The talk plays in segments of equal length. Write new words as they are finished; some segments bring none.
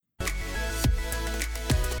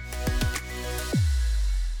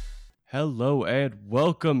Hello and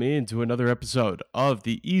welcome into another episode of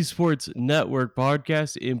the Esports Network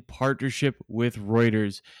podcast in partnership with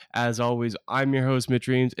Reuters. As always, I'm your host, Mitch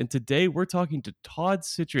Reams, and today we're talking to Todd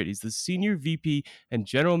Citrit. He's the Senior VP and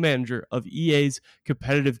General Manager of EA's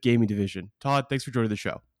Competitive Gaming Division. Todd, thanks for joining the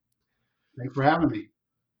show. Thanks for having me.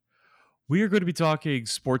 We are going to be talking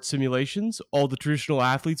sports simulations, all the traditional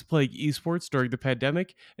athletes playing esports during the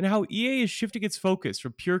pandemic, and how EA is shifting its focus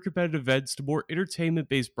from pure competitive events to more entertainment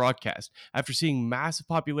based broadcast after seeing massive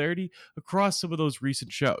popularity across some of those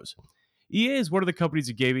recent shows. EA is one of the companies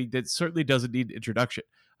in gaming that certainly doesn't need introduction.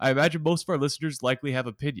 I imagine most of our listeners likely have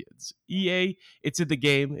opinions. EA, it's in the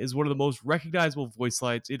game, is one of the most recognizable voice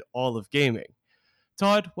lines in all of gaming.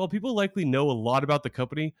 Todd, while people likely know a lot about the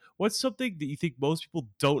company, what's something that you think most people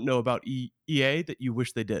don't know about EA that you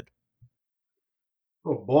wish they did?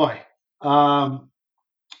 Oh boy. Um,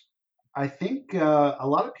 I think a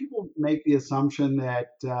lot of people make the assumption that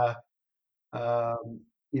that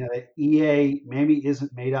EA maybe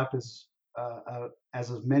isn't made up as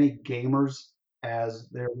many gamers as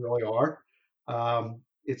there really are.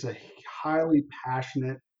 It's a highly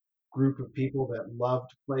passionate group of people that love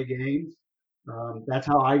to play games. That's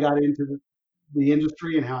how I got into the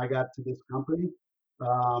industry and how I got to this company.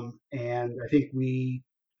 And I think we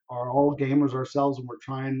are all gamers ourselves, and we're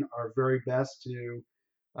trying our very best to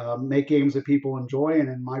make games that people enjoy. And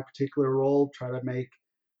in my particular role, try to make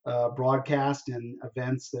broadcast and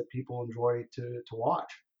events that people enjoy to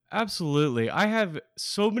watch. Absolutely. I have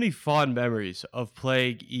so many fond memories of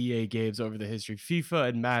playing EA games over the history. FIFA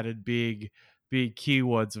and Madden being key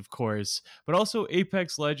ones, of course, but also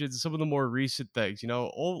Apex Legends, some of the more recent things.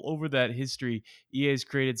 All over that history, EA has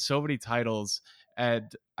created so many titles,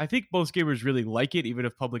 and I think most gamers really like it, even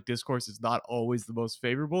if public discourse is not always the most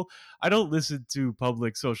favorable. I don't listen to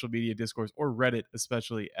public social media discourse or Reddit,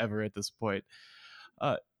 especially ever at this point.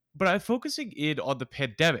 Uh, but I'm focusing in on the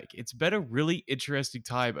pandemic. It's been a really interesting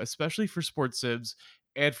time, especially for sports sims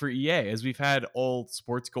and for EA, as we've had all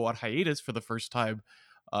sports go on hiatus for the first time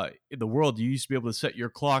in the world. You used to be able to set your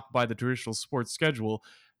clock by the traditional sports schedule,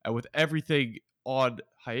 and with everything on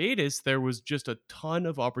hiatus, there was just a ton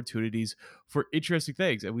of opportunities for interesting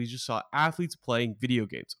things. And we just saw athletes playing video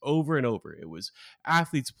games over and over. It was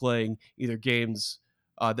athletes playing either games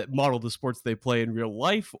that model the sports they play in real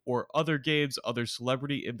life or other games, other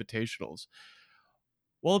celebrity invitationals.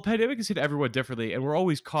 Well, the pandemic has hit everyone differently, and we're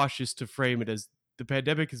always cautious to frame it as the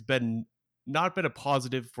pandemic has been not been a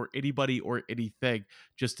positive for anybody or anything,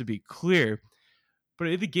 just to be clear. But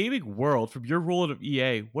in the gaming world, from your role at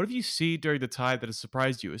EA, what have you seen during the time that has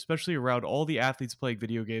surprised you, especially around all the athletes playing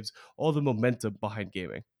video games, all the momentum behind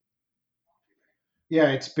gaming? Yeah,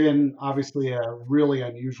 it's been obviously a really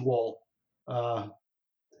unusual uh,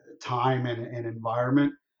 time and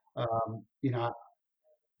environment. You know,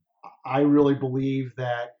 I really believe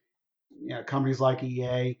that companies like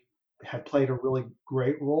EA have played a really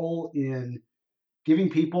great role in giving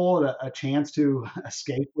people a chance to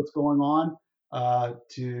escape what's going on,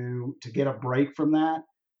 to get a break from that,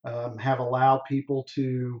 have allowed people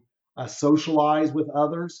to socialize with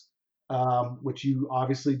others, which you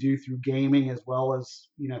obviously do through gaming as well as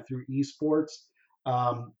through esports,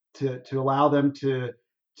 to allow them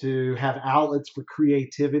to have outlets for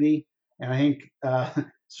creativity. And I think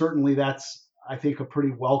certainly that's I think a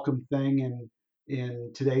pretty welcome thing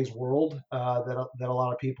in today's world, that a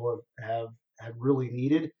lot of people have really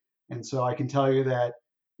needed. And so I can tell you that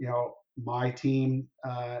my team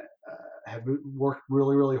have worked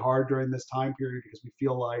really really hard during this time period because we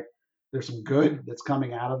feel like there's some good that's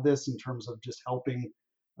coming out of this in terms of just helping,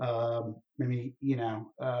 maybe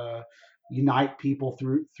unite people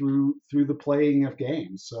through the playing of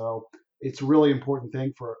games. So it's a really important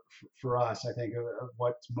thing for us, I think, of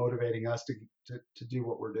what's motivating us to do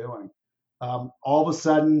what we're doing. All of a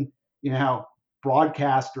sudden,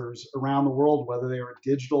 broadcasters around the world, whether they were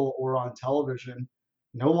digital or on television,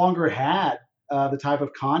 no longer had the type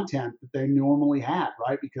of content that they normally had,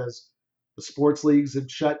 right? Because the sports leagues had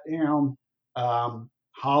shut down.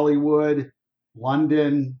 Hollywood,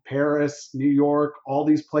 London, Paris, New York, all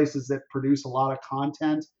these places that produce a lot of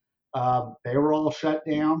content, they were all shut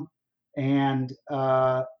down, and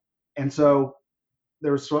and so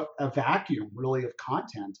there was sort of a vacuum really of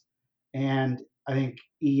content. And I think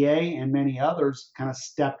EA and many others kind of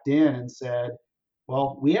stepped in and said,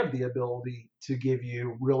 well, we have the ability to give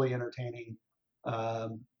you really entertaining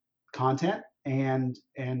um, content. And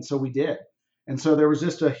so we did. And so there was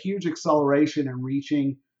just a huge acceleration in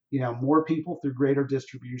reaching, more people through greater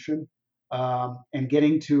distribution, and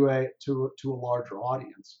getting to a larger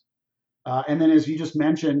audience. And then, as you just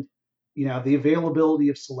mentioned, the availability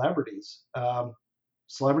of celebrities.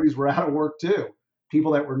 celebrities were out of work too.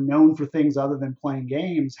 People that were known for things other than playing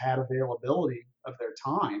games had availability of their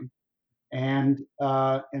time, and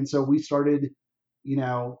so we started,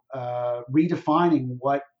 redefining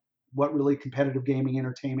what really competitive gaming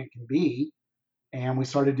entertainment can be, and we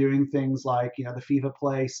started doing things like the FIFA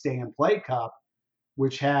Play Stay and Play Cup,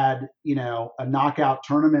 which had a knockout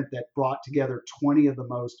tournament that brought together 20 of the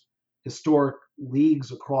most historic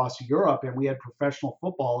leagues across Europe, and we had professional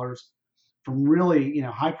footballers from really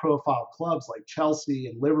high profile clubs like Chelsea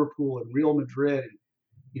and Liverpool and Real Madrid,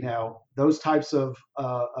 and those types of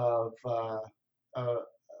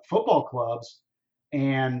football clubs.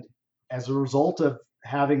 And as a result of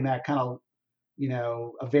having that kind of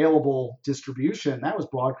available distribution, that was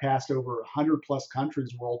broadcast over 100 plus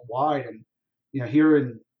countries worldwide. And here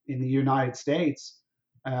in the United States,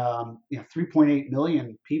 3.8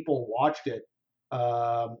 million people watched it,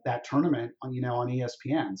 that tournament on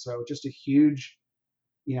ESPN. So just a huge,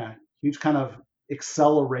 huge kind of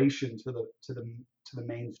acceleration to the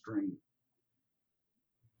mainstream.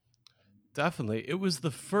 Definitely. It was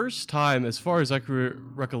the first time, as far as I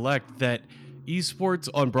can recollect, that esports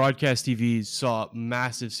on broadcast TV saw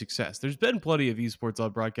massive success. There's been plenty of esports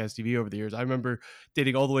on broadcast TV over the years. I remember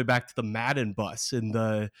dating all the way back to the Madden bus in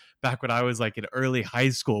the back when I was like in early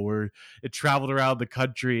high school, where it traveled around the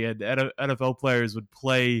country and NFL players would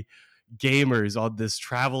play gamers on this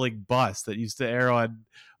traveling bus that used to air on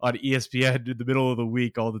ESPN in the middle of the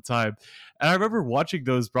week all the time. And I remember watching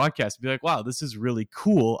those broadcasts and be like, wow, this is really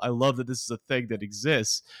cool. I love that this is a thing that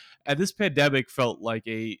exists. And this pandemic felt like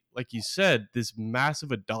like you said, this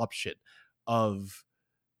massive adoption of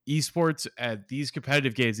esports and these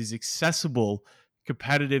competitive games, these accessible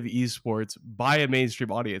competitive esports by a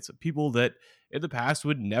mainstream audience, people that in the past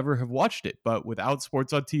would never have watched it. But without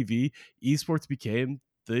sports on TV, esports became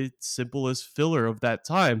the simplest filler of that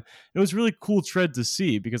time. It was really cool trend to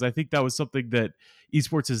see, because I think that was something that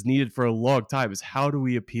esports has needed for a long time, is how do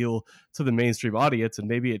we appeal to the mainstream audience? And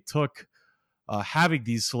maybe it took having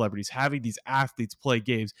these celebrities, having these athletes play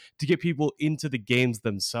games to get people into the games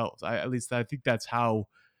themselves. At least I think that's how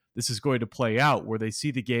this is going to play out, where they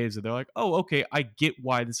see the games and they're like, oh, okay, I get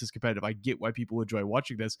why this is competitive. I get why people enjoy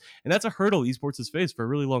watching this. And that's a hurdle esports has faced for a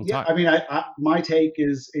really long Yeah, time. I mean, my take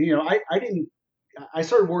is, I didn't. I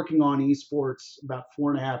started working on esports about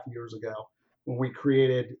 4.5 years ago when we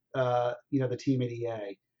created, the team at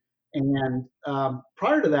EA. And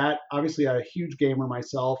prior to that, obviously, I'm a huge gamer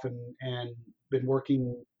myself, and been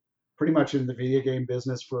working pretty much in the video game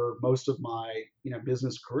business for most of my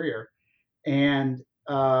business career. And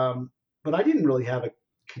but I didn't really have a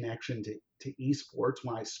connection to esports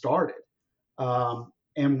when I started.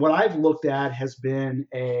 And what I've looked at has been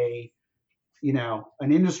an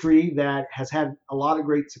industry that has had a lot of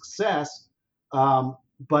great success,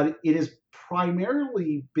 but it has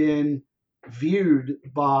primarily been viewed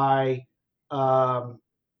by um,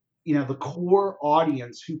 the core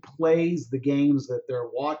audience who plays the games that they're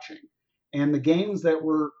watching, and the games that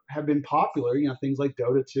have been popular, things like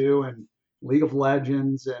Dota 2 and League of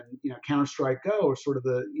Legends and Counter Strike Go are sort of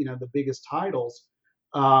the biggest titles.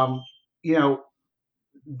 Um, you know,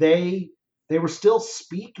 they they were still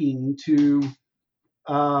speaking to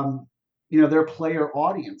their player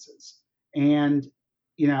audiences. And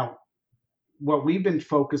you know what we've been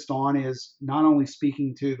focused on is not only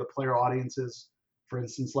speaking to the player audiences, for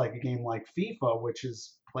instance, like a game like FIFA, which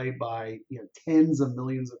is played by tens of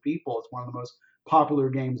millions of people. It's one of the most popular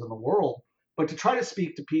games in the world, but to try to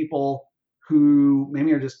speak to people who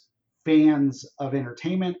maybe are just fans of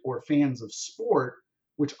entertainment or fans of sport,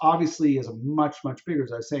 which obviously is a much much bigger.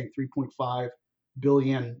 As I was saying, 3.5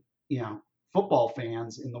 billion football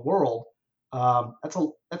fans in the world. That's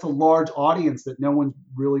a large audience that no one's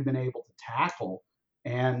really been able to tackle,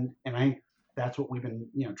 and I think that's what we've been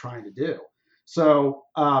trying to do. So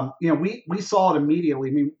we saw it immediately.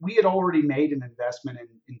 I mean, we had already made an investment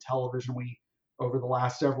in television. We Over the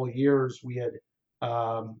last several years we had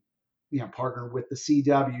partnered with the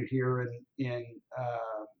CW here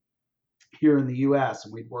in the U.S.,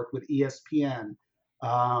 and we'd worked with ESPN,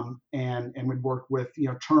 and we'd worked with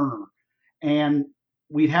Turner, and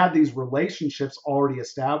we'd had these relationships already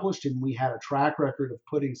established, and we had a track record of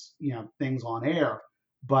putting things on air.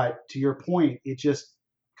 But to your point, it just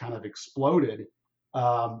kind of exploded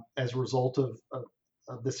as a result of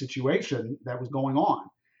the situation that was going on.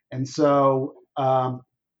 And so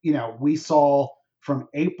we saw from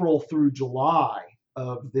April through July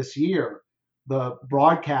of this year, the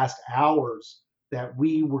broadcast hours that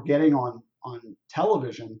we were getting on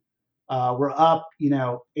television were up,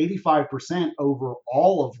 85% over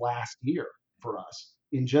all of last year for us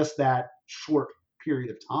in just that short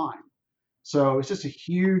period of time. So it's just a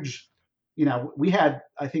huge, we had,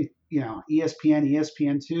 I think, ESPN,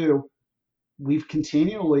 ESPN2, we've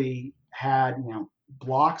continually had,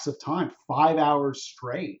 blocks of time, 5 hours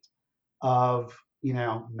straight of,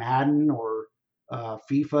 Madden or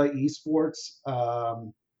FIFA esports,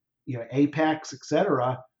 Apex,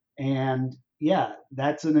 etc. And yeah,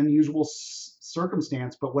 that's an unusual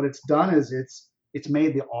circumstance. But what it's done is it's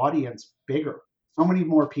made the audience bigger. So many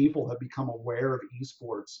more people have become aware of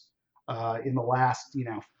esports in the last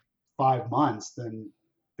 5 months than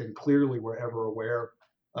clearly were ever aware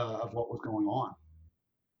of what was going on.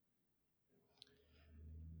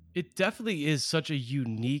 It definitely is such a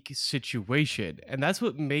unique situation, and that's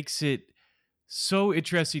what makes it so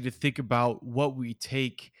interesting to think about what we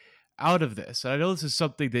take out of this. And I know this is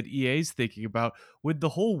something that EA is thinking about when the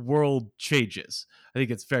whole world changes. I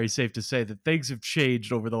think it's very safe to say that things have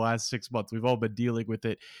changed over the last 6 months. We've all been dealing with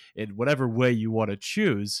it in whatever way you want to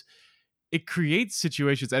choose. It creates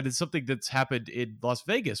situations, and it's something that's happened in Las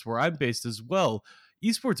Vegas, where I'm based as well.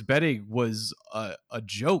 Esports betting was a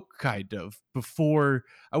joke, kind of, before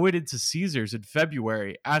I went into Caesars in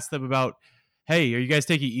February, asked them about, hey, are you guys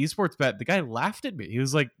taking esports bet? The guy laughed at me. He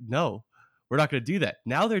was like, no, we're not going to do that.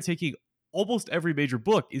 Now they're taking, almost every major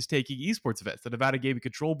book is taking esports events. The Nevada Gaming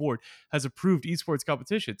Control Board has approved esports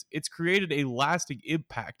competitions. It's created a lasting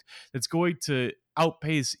impact that's going to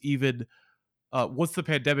outpace even once the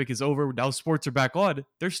pandemic is over. Now sports are back on.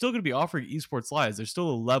 They're still going to be offering esports lives. There's still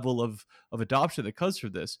a level of adoption that comes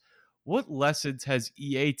from this. What lessons has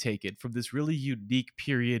EA taken from this really unique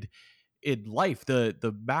period in life,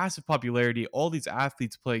 the massive popularity, all these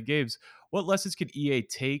athletes playing games? What lessons can EA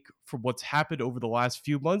take from what's happened over the last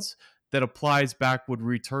few months that applies back when we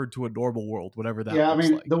return to a normal world, whatever that Yeah, I looks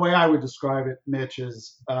mean, like? the way I would describe it, Mitch,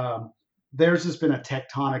 is there's just been a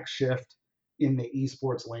tectonic shift in the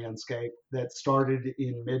esports landscape that started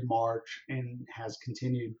in mid March and has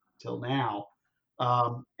continued till now.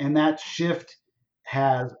 And that shift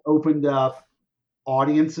has opened up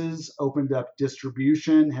audiences, opened up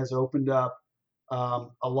distribution, has opened up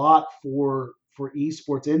a lot for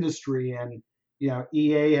esports industry. And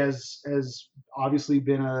EA has obviously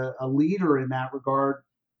been a leader in that regard,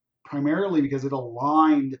 primarily because it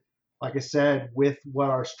aligned, like I said, with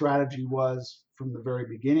what our strategy was from the very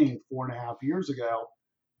beginning 4.5 years ago,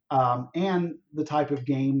 and the type of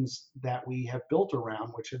games that we have built around,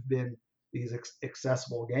 which have been these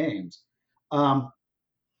accessible games. Um,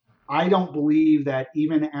 I don't believe that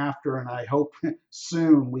even after, and I hope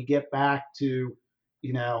soon we get back to,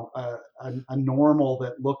 a normal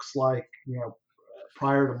that looks like,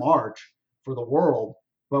 prior to March for the world.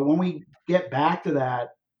 But when we get back to that,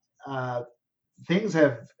 uh, things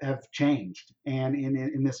have changed, and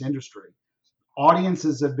in this industry,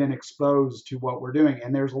 audiences have been exposed to what we're doing,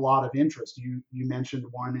 and there's a lot of interest. You mentioned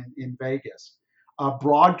one in Vegas.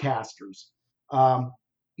 Broadcasters, um,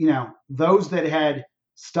 those that had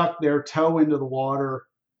stuck their toe into the water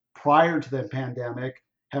prior to the pandemic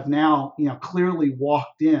have now, clearly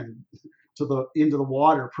walked into the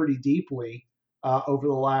water pretty deeply over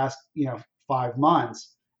the last, 5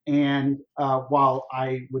 months. And while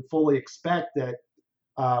I would fully expect that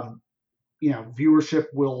um, viewership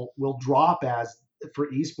will drop as for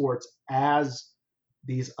esports as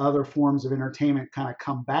these other forms of entertainment kind of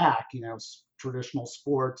come back, traditional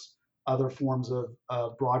sports, other forms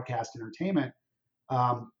of broadcast entertainment.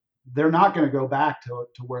 um, they're not going to go back to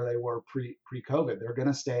where they were pre-COVID. They're going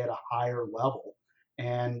to stay at a higher level,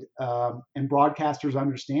 and broadcasters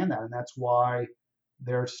understand that, and that's why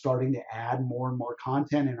they're starting to add more and more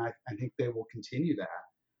content, and I think they will continue that.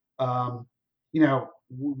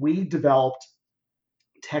 We developed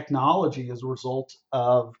technology as a result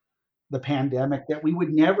of the pandemic that we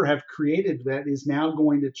would never have created, that is now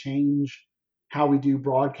going to change how we do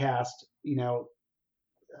broadcast,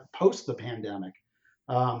 post the pandemic.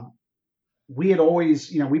 Um, we had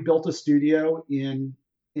always, we built a studio in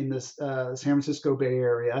this San Francisco Bay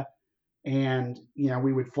Area, and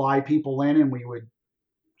we would fly people in and we would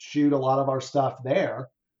shoot a lot of our stuff there.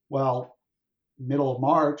 Well, middle of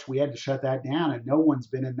March, we had to shut that down, and no one's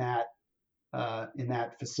been in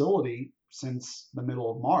that facility since the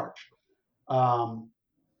middle of March. Um,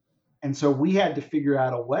 and so we had to figure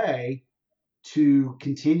out a way to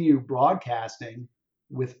continue broadcasting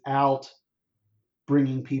without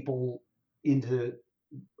bringing people into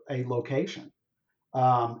a location.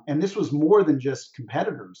 And this was more than just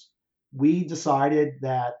competitors. We decided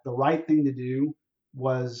that the right thing to do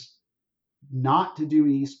was not to do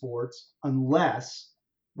esports unless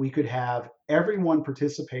we could have everyone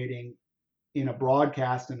participating in a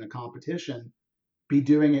broadcast in a competition be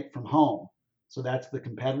doing it from home. So that's the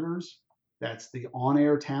competitors, that's the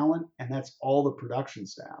on-air talent, and that's all the production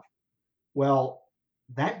staff. Well,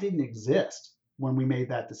 that didn't exist when we made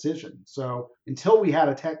that decision. So until we had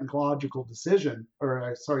a technological decision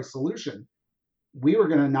or sorry solution, we were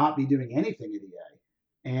going to not be doing anything at EA.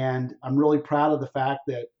 And I'm really proud of the fact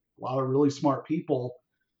that a lot of really smart people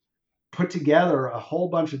put together a whole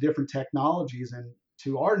bunch of different technologies. And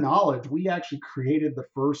to our knowledge, we actually created the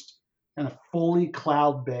first kind of fully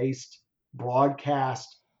cloud-based broadcast,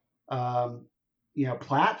 um,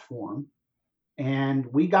 platform. And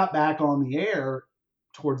we got back on the air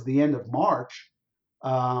towards the end of March.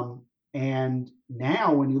 And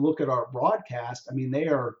now, when you look at our broadcast, I mean, they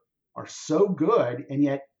are so good, and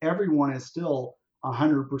yet everyone is still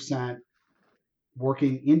 100%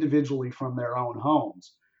 working individually from their own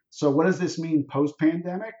homes. So, what does this mean post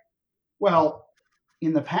pandemic? Well,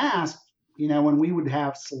 in the past, when we would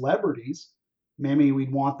have celebrities, maybe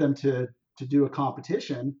we'd want them to do a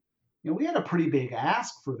competition. We had a pretty big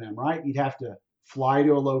ask for them, right? You'd have to fly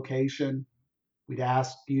to a location. We'd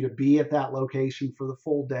ask you to be at that location for the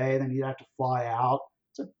full day, then you'd have to fly out.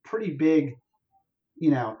 It's a pretty big,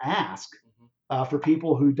 ask Mhm. for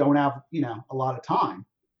people who don't have, a lot of time.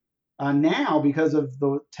 Now, because of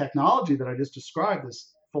the technology that I just described,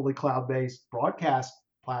 this fully cloud-based broadcast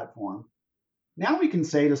platform, now we can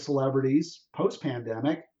say to celebrities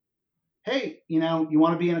post-pandemic, hey, you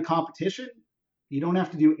want to be in a competition? You don't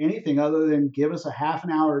have to do anything other than give us a half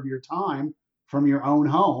an hour of your time from your own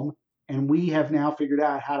home, and we have now figured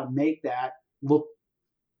out how to make that look,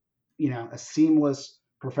 a seamless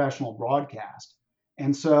professional broadcast.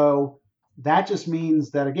 And so that just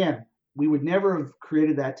means that, again, we would never have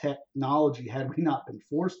created that technology had we not been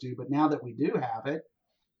forced to. But now that we do have it,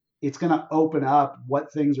 it's going to open up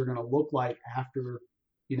what things are going to look like after,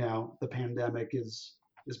 the pandemic is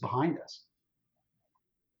behind us.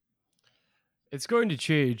 It's going to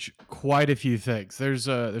change quite a few things. There's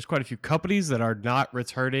quite a few companies that are not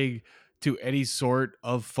returning to any sort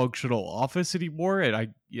of functional office anymore, and I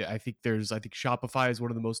think Shopify is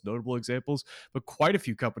one of the most notable examples. But quite a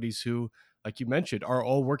few companies who, like you mentioned, are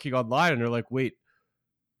all working online and are like, wait,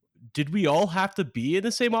 did we all have to be in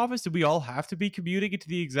the same office? Did we all have to be commuting into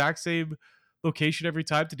the exact same location every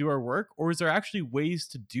time to do our work? Or is there actually ways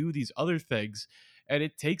to do these other things? And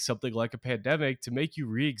it takes something like a pandemic to make you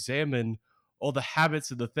re examine all the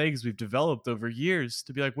habits and the things we've developed over years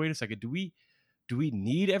to be like, wait a second, do we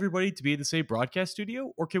need everybody to be in the same broadcast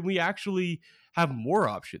studio, or can we actually have more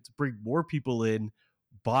options, bring more people in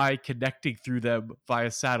by connecting through them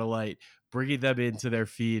via satellite, bringing them into their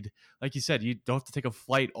feed? Like you said, you don't have to take a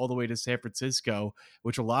flight all the way to San Francisco,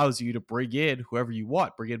 which allows you to bring in whoever you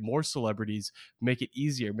want, bring in more celebrities, make it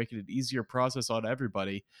easier, make it an easier process on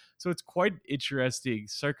everybody. So it's quite an interesting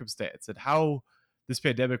circumstance, and how this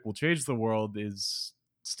pandemic will change the world is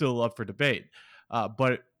still up for debate.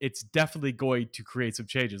 But it's definitely going to create some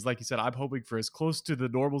changes. Like you said, I'm hoping for as close to the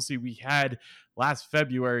normalcy we had last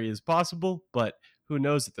February as possible, but who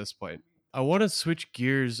knows at this point. I want to switch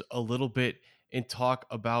gears a little bit and talk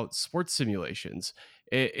about sports simulations.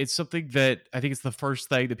 It's something that I think it's the first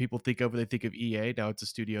thing that people think of when they think of EA. Now it's a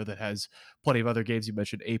studio that has plenty of other games. You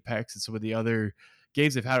mentioned Apex and some of the other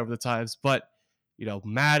games they've had over the times, but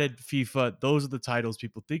Madden, FIFA, those are the titles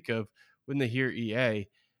people think of when they hear EA.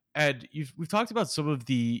 And we've talked about some of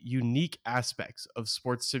the unique aspects of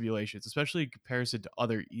sports simulations, especially in comparison to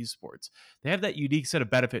other esports. They have that unique set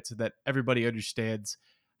of benefits that everybody understands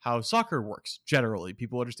how soccer works generally.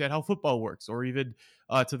 People understand how football works, or even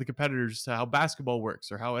to the competitors, to how basketball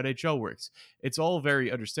works or how NHL works. It's all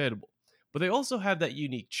very understandable. But they also have that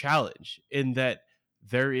unique challenge in that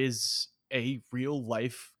there is a real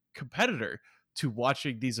life competitor to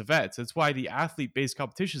watching these events. That's why the athlete based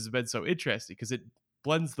competitions have been so interesting, because it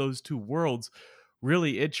blends those two worlds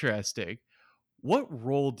really interesting. What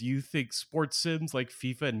role do you think sports sims like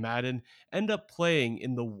FIFA and Madden end up playing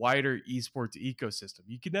in the wider esports ecosystem?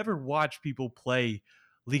 You can never watch people play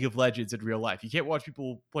League of Legends in real life. You can't watch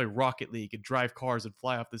people play Rocket League and drive cars and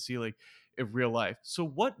fly off the ceiling in real life. So,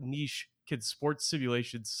 what niche can sports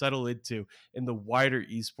simulations settle into in the wider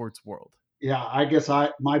esports world? Yeah, I guess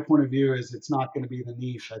my point of view is it's not going to be the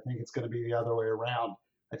niche. I think it's going to be the other way around.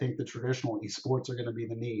 I think the traditional esports are going to be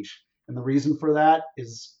the niche, and the reason for that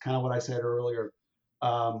is kind of what I said earlier.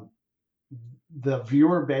 Um, the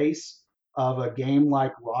viewer base of a game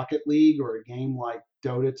like Rocket League or a game like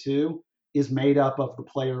Dota 2 is made up of the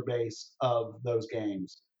player base of those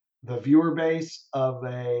games. The viewer base of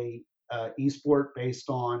a esport based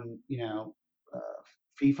on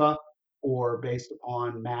FIFA or based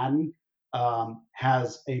upon Madden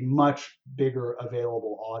has a much bigger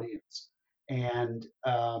available audience, and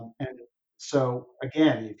So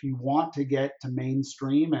again, if you want to get to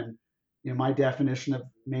mainstream, and my definition of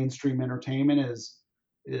mainstream entertainment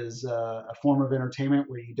is a form of entertainment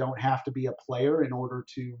where you don't have to be a player in order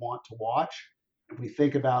to want to watch. If we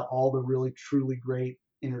think about all the really truly great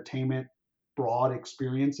entertainment broad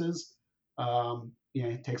experiences,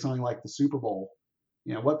 take something like the Super Bowl.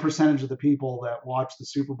 What percentage of the people that watch the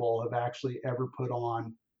Super Bowl have actually ever put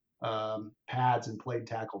on pads and played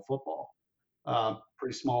tackle football?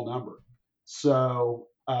 Pretty small number. So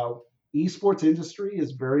esports industry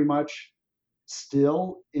is very much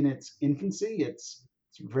still in its infancy. It's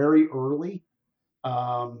very early,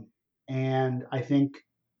 um, and I think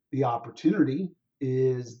the opportunity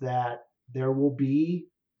is that there will be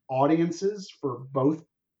audiences for both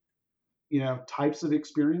types of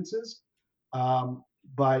experiences.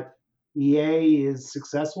 But EA is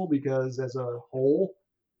successful because as a whole,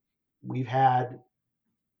 we've had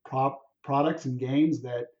products and games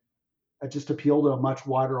that just appeal to a much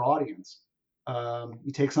wider audience.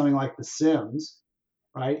 You take something like The Sims,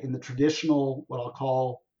 right? In the traditional, what I'll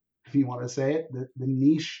call, if you want to say it, the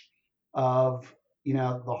niche of the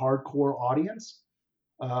hardcore audience.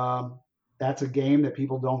 Um, that's a game that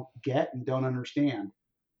people don't get and don't understand.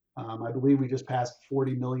 I believe we just passed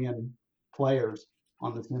 40 million players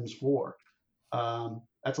on The Sims 4.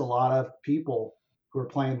 That's a lot of people who are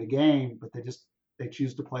playing the game, but they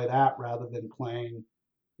choose to play that rather than playing,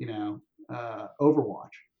 you know,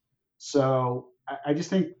 Overwatch. So I just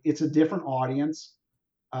think it's a different audience.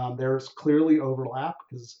 There's clearly overlap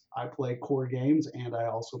because I play core games and I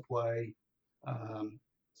also play um,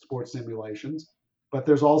 sports simulations. But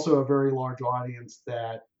there's also a very large audience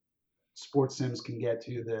that sports sims can get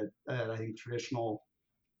to that I think traditional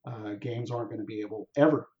games aren't going to be able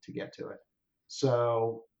ever to get to it.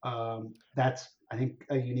 So that's, I think,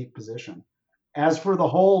 a unique position. As for the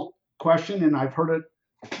whole question, and I've heard it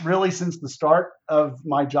really since the start of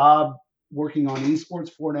my job working on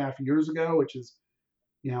esports 4.5 years ago, which is,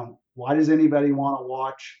 why does anybody want to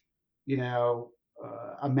watch,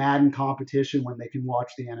 a Madden competition when they can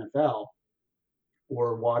watch the NFL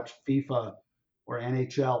or watch FIFA or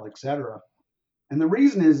NHL, et cetera? And the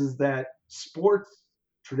reason is that sports,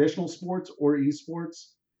 traditional sports or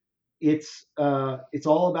esports, it's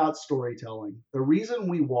all about storytelling. The reason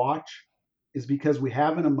we watch is because we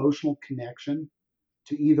have an emotional connection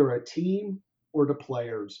to either a team or to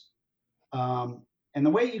players. And the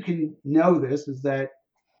way you can know this is that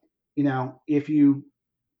if you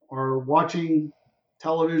are watching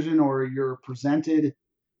television or you're presented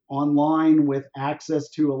online with access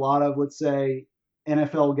to a lot of, let's say,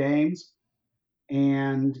 NFL games,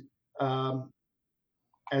 and um,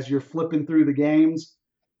 as you're flipping through the games,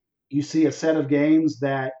 you see a set of games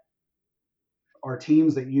that are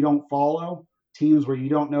teams that you don't follow, teams where you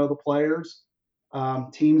don't know the players,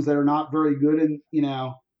 teams that are not very good and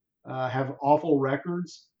have awful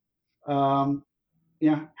records. Um,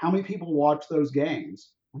 how many people watch those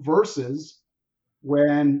games versus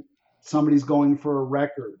when somebody's going for a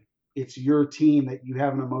record? It's your team that you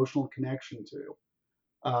have an emotional connection to.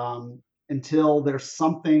 Until there's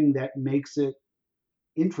something that makes it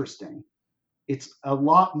interesting. It's a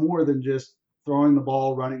lot more than just throwing the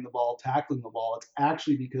ball, running the ball, tackling the ball. It's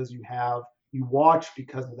actually because you watch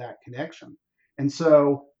because of that connection. And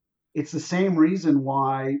so it's the same reason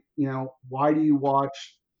why do you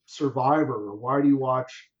watch Survivor, or why do you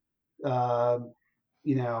watch, uh,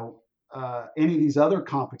 you know, any of these other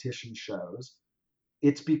competition shows?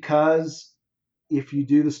 It's because if you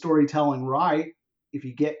do the storytelling right, if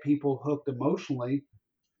you get people hooked emotionally,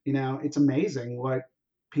 it's amazing what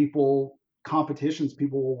competitions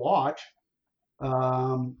people will watch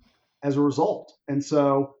um, as a result. And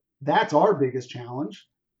so that's our biggest challenge.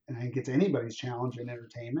 And I think it's anybody's challenge in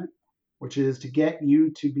entertainment, which is to get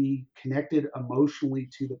you to be connected emotionally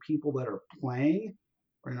to the people that are playing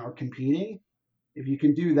or are competing. If you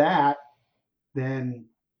can do that, then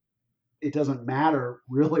it doesn't matter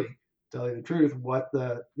really, to tell you the truth, what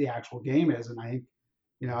the actual game is. And I think,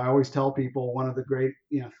 I always tell people one of the great,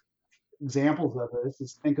 examples of this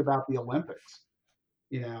is think about the Olympics.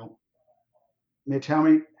 You know, Mitch,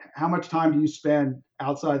 how much time do you spend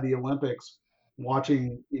outside the Olympics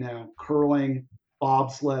watching, curling,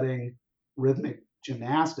 bobsledding, rhythmic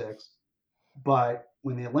gymnastics? But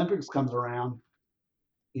when the Olympics comes around,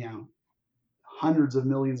 you know, hundreds of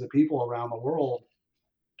millions of people around the world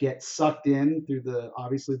get sucked in through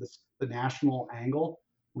obviously the national angle,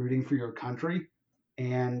 rooting for your country,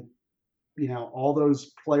 and all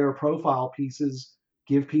those player profile pieces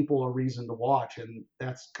give people a reason to watch, and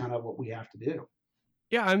that's kind of what we have to do.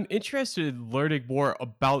 Yeah, I'm interested in learning more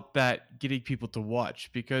about that, getting people to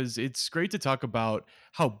watch, because it's great to talk about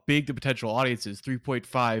how big the potential audience is.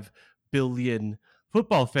 3.5 billion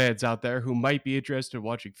football fans out there who might be interested in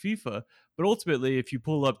watching FIFA. But ultimately, if you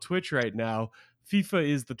pull up Twitch right now, FIFA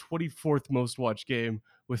is the 24th most watched game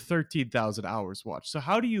with 13,000 hours watched. So,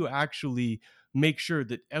 how do you actually make sure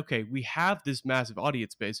that, okay, we have this massive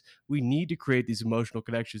audience base? We need to create these emotional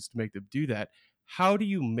connections to make them do that. How do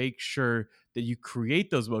you make sure that you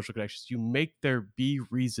create those emotional connections? You make there be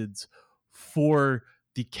reasons for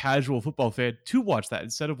the casual football fan to watch that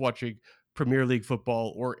instead of watching Premier League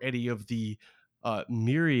football or any of the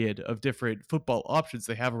myriad of different football options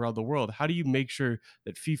they have around the world. How do you make sure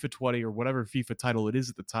that FIFA 20 or whatever FIFA title it is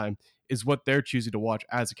at the time is what they're choosing to watch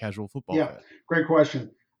as a casual football Yeah, fan? great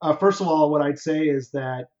question. First of all, what I'd say is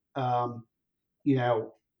that um, you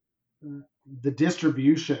know the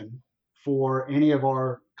distribution for any of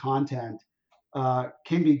our content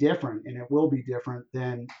can be different, and it will be different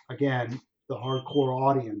than again the hardcore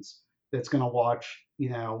audience that's going to watch,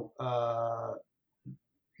 going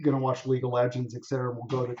to watch League of Legends, et cetera. Will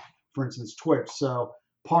go to, for instance, Twitch. So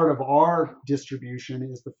part of our distribution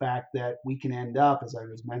is the fact that we can end up, as I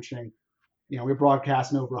was mentioning, we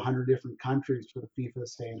broadcast in over 100 different countries for the FIFA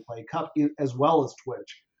Stay and Play Cup, as well as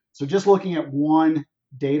Twitch. So just looking at one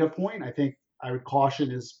data point, I think I would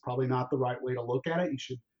caution is probably not the right way to look at it. You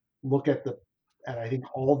should look at I think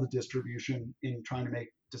all the distribution in trying to make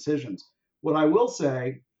decisions. What I will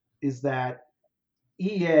say is that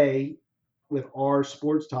EA with our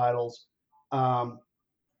sports titles, um,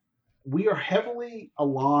 we are heavily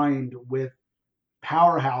aligned with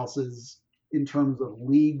powerhouses in terms of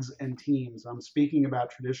leagues and teams. I'm speaking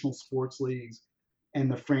about traditional sports leagues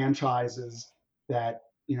and the franchises that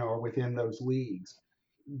are within those leagues.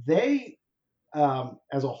 They,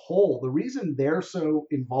 as a whole, the reason they're so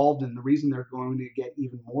involved and the reason they're going to get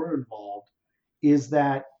even more involved is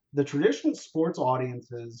that the traditional sports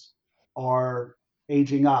audiences are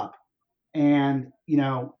aging up. And,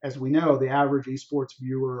 as we know, the average esports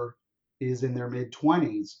viewer is in their mid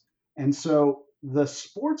 20s. And so the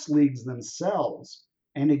sports leagues themselves,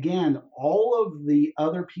 and again, all of the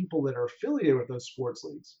other people that are affiliated with those sports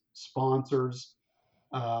leagues, sponsors,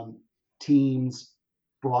 um, teams,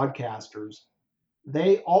 broadcasters,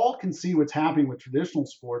 they all can see what's happening with traditional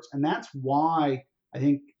sports. And that's why I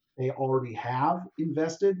think they already have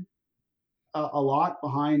invested a lot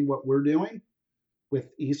behind what we're doing with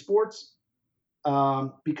esports,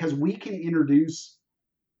 because we can introduce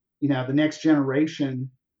the next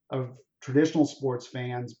generation of traditional sports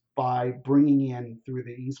fans by bringing in through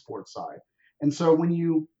the esports side. And so when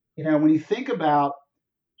you think about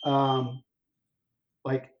um,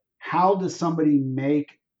 like how does somebody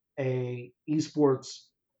make a esports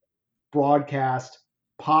broadcast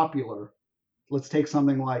popular, let's take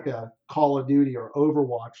something like a Call of Duty or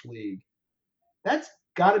Overwatch League. That's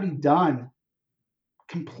got to be done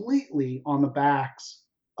completely on the backs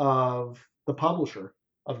of the publisher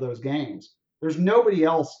of those games. There's nobody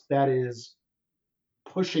else that is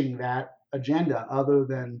pushing that agenda other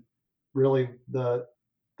than really the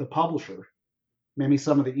publisher. Maybe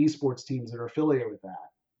some of the esports teams that are affiliated with that.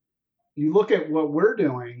 You look at what we're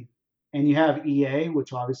doing, and you have EA,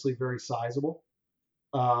 which obviously very sizable,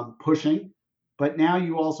 pushing, but now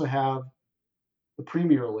you also have the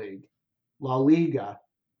Premier League, La Liga,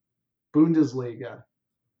 Bundesliga,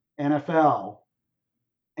 NFL,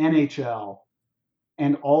 NHL,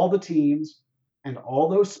 and all the teams and all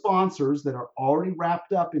those sponsors that are already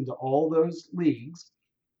wrapped up into all those leagues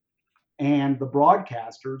and the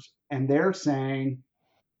broadcasters, and they're saying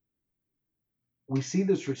we see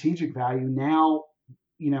the strategic value now.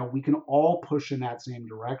 We can all push in that same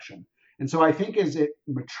direction. And so I think as it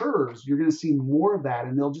matures, you're going to see more of that,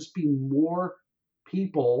 and there'll just be more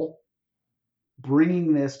people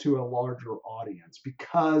bringing this to a larger audience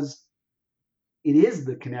because it is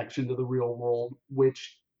the connection to the real world,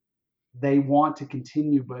 which they want to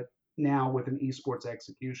continue, but now with an esports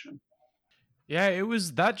execution. Yeah, it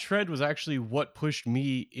was that trend was actually what pushed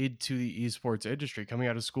me into the esports industry. Coming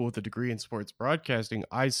out of school with a degree in sports broadcasting,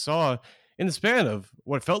 I saw in the span of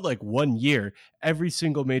what felt like 1 year, every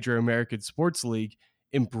single major American sports league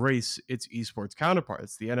embrace its esports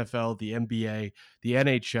counterparts: the NFL, the NBA, the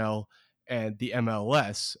NHL, and the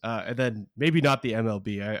MLS. And then maybe not the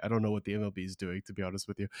MLB. I don't know what the MLB is doing, to be honest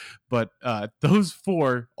with you. But those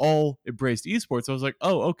four all embraced esports. I was like,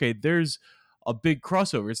 oh, okay, there's a big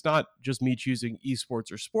crossover. It's not just me choosing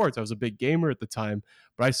esports or sports. I was a big gamer at the time,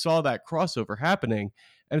 but I saw that crossover happening.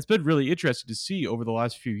 And it's been really interesting to see over the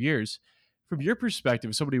last few years. From your perspective,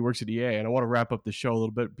 as somebody who works at EA, and I want to wrap up the show a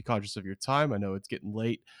little bit, be conscious of your time. I know it's getting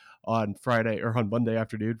late. on Friday or on Monday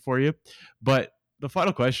afternoon for you. But the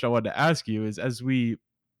final question I wanted to ask you is, as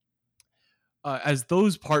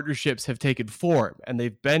those partnerships have taken form and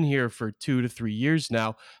they've been here for 2 to 3 years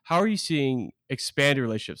now, how are you seeing expanded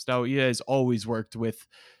relationships? Now, you guys always worked with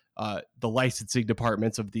the licensing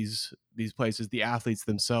departments of these places, the athletes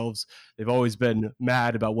themselves. They've always been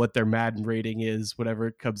mad about what their Madden rating is whenever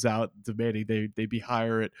it comes out, demanding they be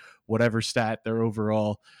higher at whatever stat their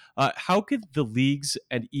overall. How could the leagues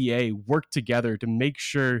and EA work together to make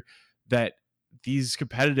sure that these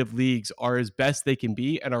competitive leagues are as best they can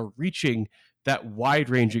be and are reaching that wide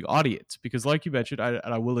ranging audience? Because, like you mentioned, and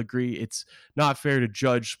I will agree, it's not fair to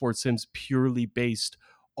judge sports sims purely based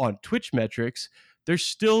on Twitch metrics. There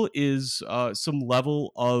still is some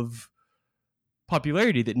level of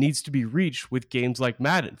popularity that needs to be reached with games like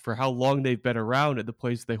Madden for how long they've been around and the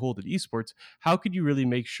place they hold in esports. How could you really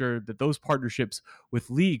make sure that those partnerships with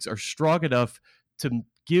leagues are strong enough to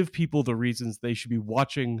give people the reasons they should be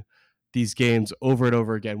watching these games over and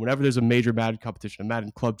over again? Whenever there's a major Madden competition, a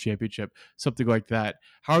Madden Club Championship, something like that,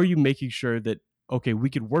 how are you making sure that, okay, we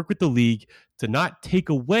can work with the league to not take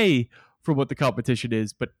away from what the competition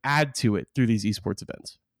is, but add to it through these esports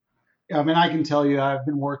events? Yeah, I mean, I can tell you, I've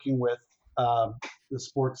been working with the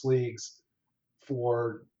sports leagues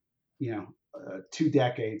for 2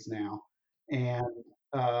 decades now, and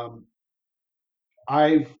um,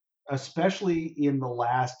 I've, especially in the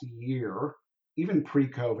last year, even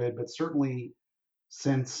pre-COVID, but certainly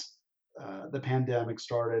since the pandemic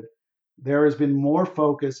started, there has been more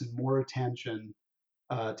focus and more attention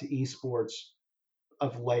to esports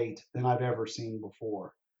of late than I've ever seen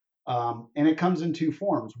before. And it comes in two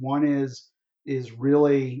forms. One is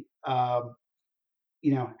really how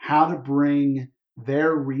to bring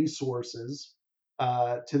their resources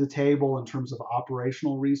to the table in terms of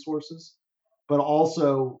operational resources, but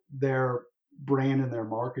also their brand and their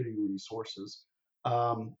marketing resources.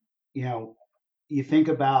 Um, you know, you think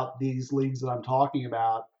about these leagues that I'm talking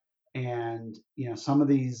about, and some of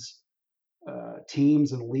these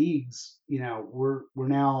teams and leagues. We're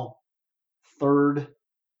now third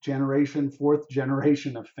generation, fourth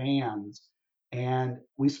generation of fans. And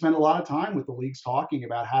we spend a lot of time with the leagues talking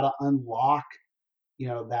about how to unlock,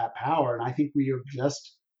 that power. And I think we are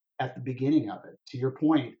just at the beginning of it. To your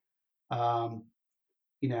point, um,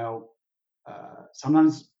 you know,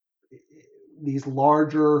 sometimes these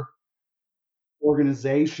larger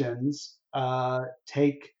organizations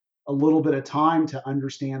take a little bit of time to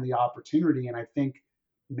understand the opportunity. And I think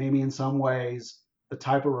maybe in some ways, the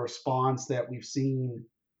type of response that we've seen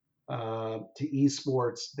to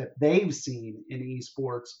esports that they've seen in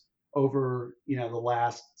esports over the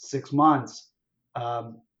last 6 months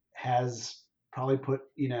has probably put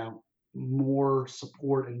more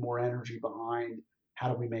support and more energy behind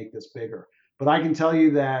how do we make this bigger. But I can tell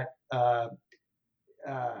you that uh,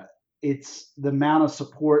 it's the amount of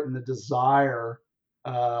support and the desire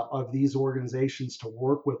of these organizations to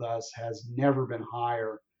work with us has never been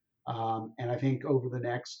higher. And I think over the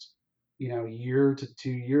next, year to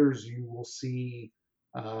 2 years, you will see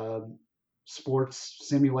sports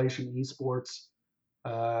simulation, esports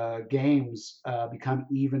games become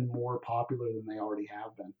even more popular than they already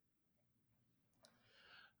have been.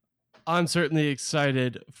 I'm certainly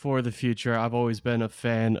excited for the future. I've always been a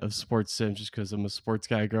fan of sports sims just because I'm a sports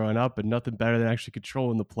guy growing up, and nothing better than actually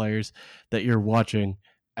controlling the players that you're watching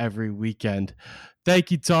every weekend. Thank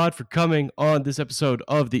you, Todd, for coming on this episode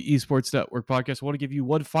of the Esports Network podcast. I want to give you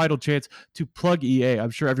one final chance to plug EA. I'm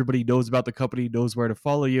sure everybody knows about the company, knows where to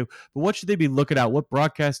follow you, but what should they be looking at? What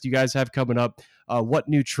broadcasts do you guys have coming up? What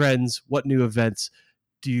new trends, what new events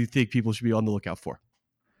do you think people should be on the lookout for?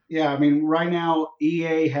 Yeah, I mean, right now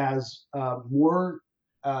EA has more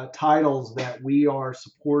titles that we are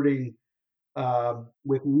supporting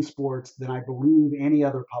with esports than I believe any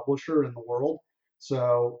other publisher in the world.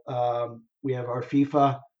 So we have our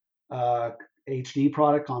FIFA uh, HD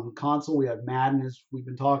product on console. We have Madden, as we've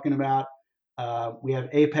been talking about. We have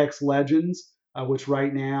Apex Legends, which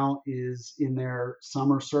right now is in their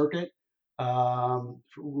summer circuit,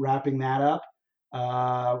 wrapping that up.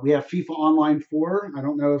 We have FIFA Online 4. I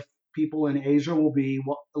don't know if people in Asia will be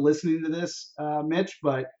listening to this, Mitch,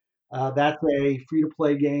 but that's a free to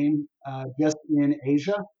play game just in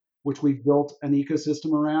Asia, which we've built an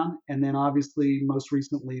ecosystem around. And then obviously, most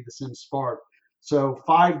recently, The Sims Spark. So,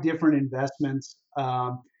 5 different investments. Look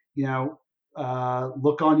on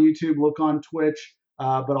YouTube, look on Twitch,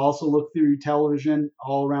 but also look through television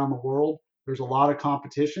all around the world. There's a lot of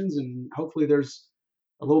competitions, and hopefully, there's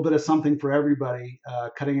a little bit of something for everybody,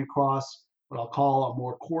 cutting across what I'll call a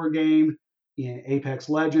more core game in Apex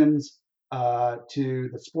Legends to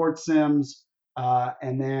the sports sims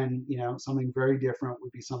And then, something very different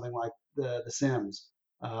would be something like the Sims.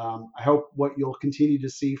 I hope what you'll continue to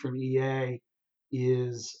see from EA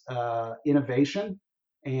is innovation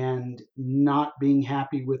and not being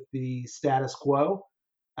happy with the status quo,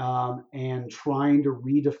 and trying to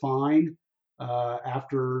redefine,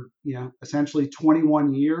 after essentially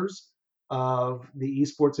 21 years of the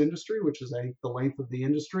esports industry, which is, I think, the length of the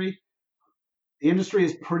industry. The industry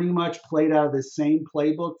has pretty much played out of the same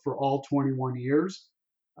playbook for all 21 years.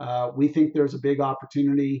 We think there's a big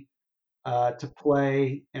opportunity to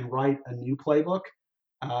play and write a new playbook,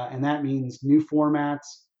 and that means new formats,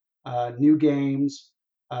 new games,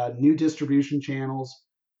 new distribution channels,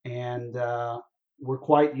 and we're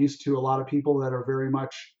quite used to a lot of people that are very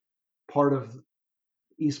much part of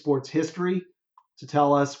esports history to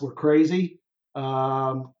tell us we're crazy.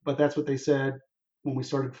 But that's what they said when we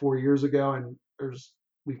started 4 years ago, and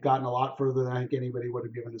we've gotten a lot further than I think anybody would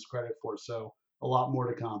have given us credit for. So a lot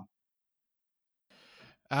more to come.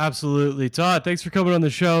 Absolutely. Todd, thanks for coming on the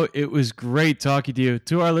show. It was great talking to you.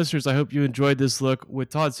 To our listeners, I hope you enjoyed this look with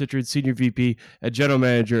Todd Citrin, Senior VP and General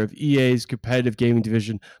Manager of EA's competitive gaming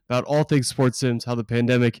division, about all things sports sims, how the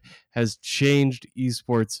pandemic has changed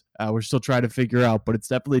esports. We're still trying to figure out, but it's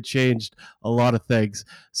definitely changed a lot of things.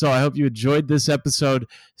 So I hope you enjoyed this episode.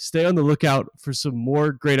 Stay on the lookout for some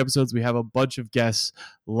more great episodes. We have a bunch of guests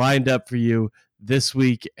lined up for you this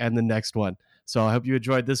week and the next one. So I hope you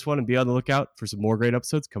enjoyed this one, and be on the lookout for some more great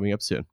episodes coming up soon.